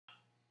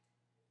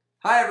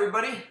Hi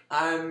everybody,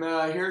 I'm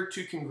here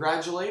to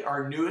congratulate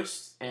our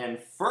newest and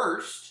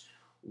first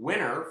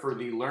winner for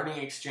the Learning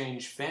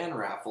Exchange fan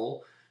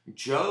raffle,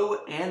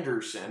 Joe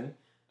Anderson.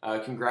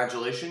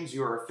 Congratulations,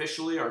 you are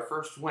officially our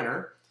first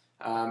winner.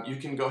 You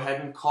can go ahead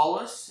and call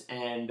us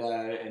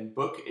and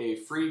book a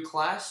free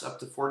class up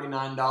to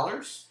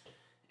 $49.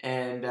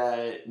 And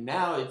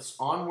now it's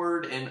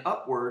onward and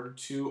upward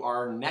to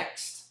our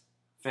next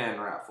fan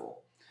raffle.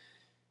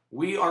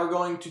 We are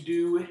going to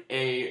do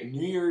a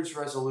New Year's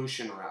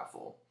resolution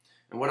raffle.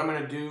 And what I'm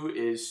going to do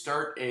is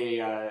start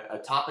a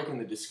topic in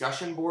the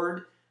discussion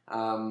board.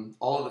 All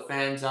of the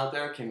fans out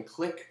there can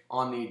click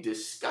on the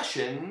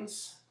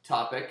discussions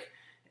topic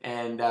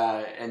and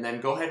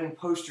then go ahead and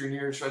post your New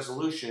Year's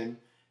resolution,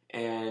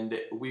 and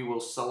we will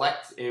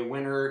select a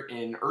winner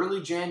in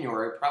early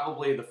January,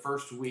 probably the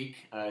first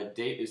week.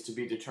 Date is to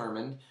be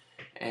determined,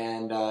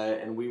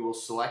 and we will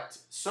select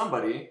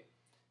somebody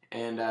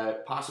and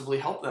possibly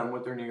help them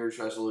with their New Year's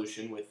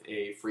resolution with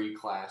a free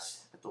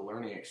class at the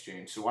Learning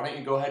Exchange. So why don't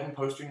you go ahead and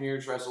post your New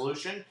Year's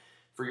resolution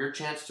for your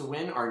chance to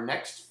win our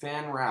next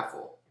fan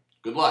raffle.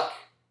 Good luck!